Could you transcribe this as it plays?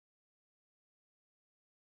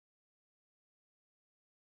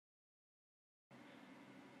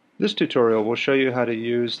This tutorial will show you how to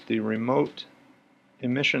use the remote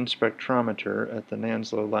emission spectrometer at the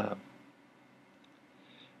NANSLO lab.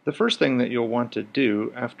 The first thing that you'll want to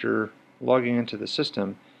do after logging into the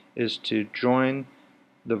system is to join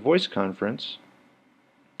the voice conference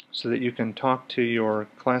so that you can talk to your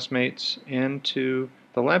classmates and to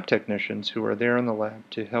the lab technicians who are there in the lab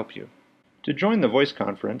to help you. To join the voice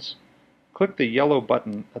conference, click the yellow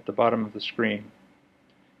button at the bottom of the screen.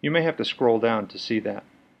 You may have to scroll down to see that.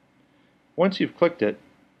 Once you've clicked it,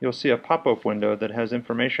 you'll see a pop-up window that has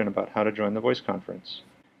information about how to join the voice conference.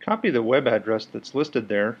 Copy the web address that's listed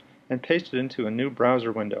there and paste it into a new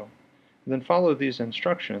browser window. Then follow these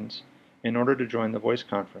instructions in order to join the voice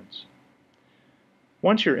conference.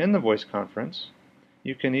 Once you're in the voice conference,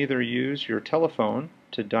 you can either use your telephone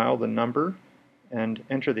to dial the number and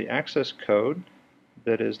enter the access code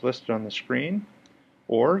that is listed on the screen,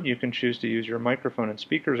 or you can choose to use your microphone and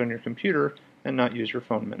speakers on your computer and not use your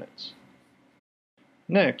phone minutes.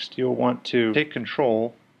 Next, you'll want to take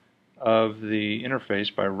control of the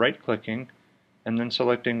interface by right-clicking and then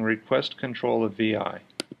selecting Request Control of VI.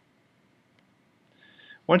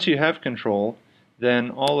 Once you have control,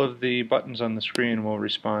 then all of the buttons on the screen will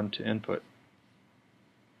respond to input.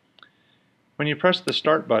 When you press the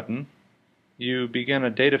Start button, you begin a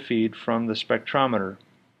data feed from the spectrometer.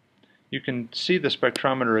 You can see the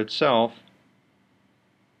spectrometer itself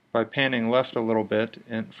by panning left a little bit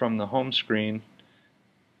from the home screen,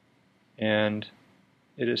 and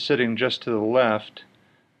it is sitting just to the left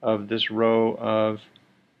of this row of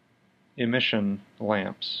emission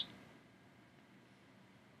lamps.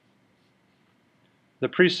 The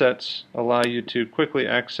presets allow you to quickly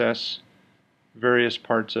access various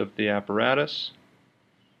parts of the apparatus,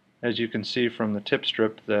 as you can see from the tip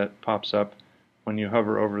strip that pops up when you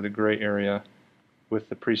hover over the gray area with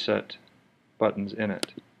the preset buttons in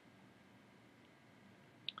it.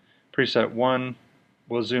 Preset 1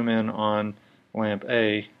 will zoom in on lamp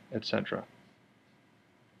A, etc.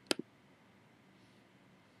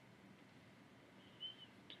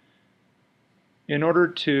 In order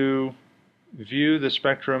to view the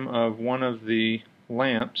spectrum of one of the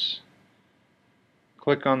lamps,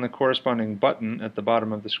 click on the corresponding button at the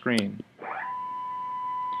bottom of the screen.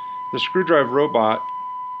 The screwdriver robot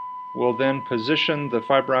will then position the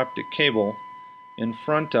fiber optic cable in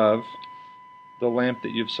front of the lamp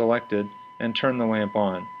that you've selected and turn the lamp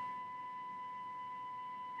on.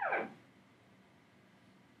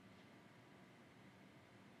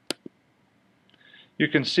 You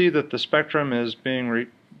can see that the spectrum is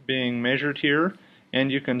being measured here,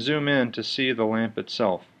 and you can zoom in to see the lamp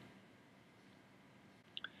itself.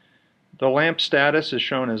 The lamp status is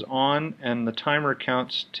shown as on, and the timer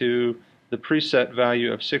counts to the preset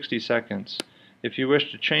value of 60 seconds. If you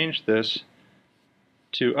wish to change this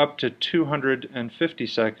to up to 250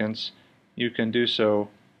 seconds, you can do so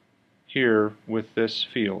here with this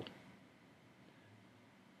field.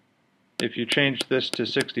 If you change this to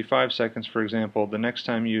 65 seconds, for example, the next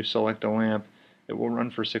time you select a lamp, it will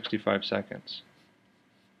run for 65 seconds.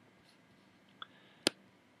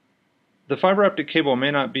 The fiber optic cable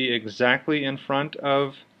may not be exactly in front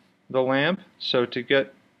of the lamp, so to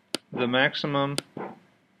get the maximum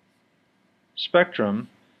spectrum,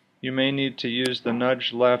 you may need to use the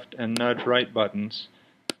nudge left and nudge right buttons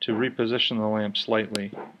to reposition the lamp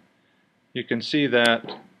slightly. You can see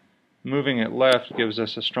that moving it left gives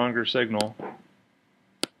us a stronger signal.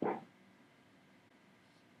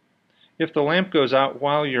 If the lamp goes out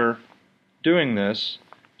while you're doing this,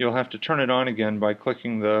 you'll have to turn it on again by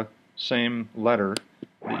clicking the same letter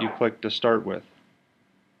that you clicked to start with.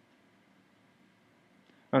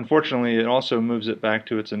 Unfortunately, it also moves it back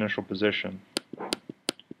to its initial position.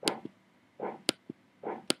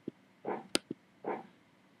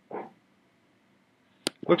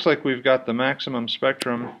 Looks like we've got the maximum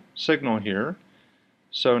spectrum signal here,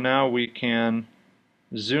 so now we can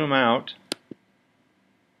zoom out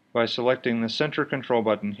by selecting the center control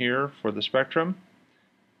button here for the spectrum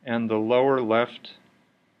and the lower left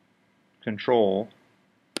control,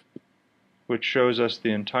 which shows us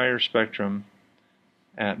the entire spectrum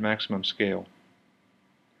at maximum scale.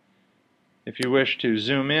 If you wish to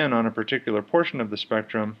zoom in on a particular portion of the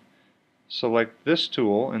spectrum, select this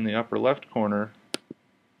tool in the upper left corner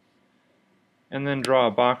and then draw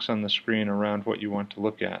a box on the screen around what you want to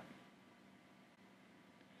look at.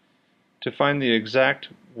 To find the exact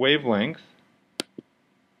wavelength,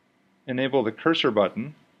 enable the cursor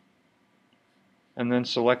button and then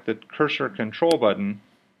select the cursor control button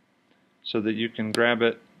so that you can grab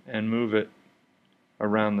it and move it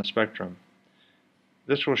around the spectrum.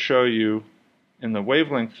 This will show you in the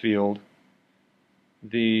wavelength field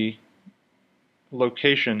the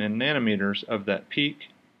location in nanometers of that peak,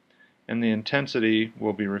 and the intensity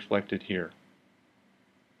will be reflected here.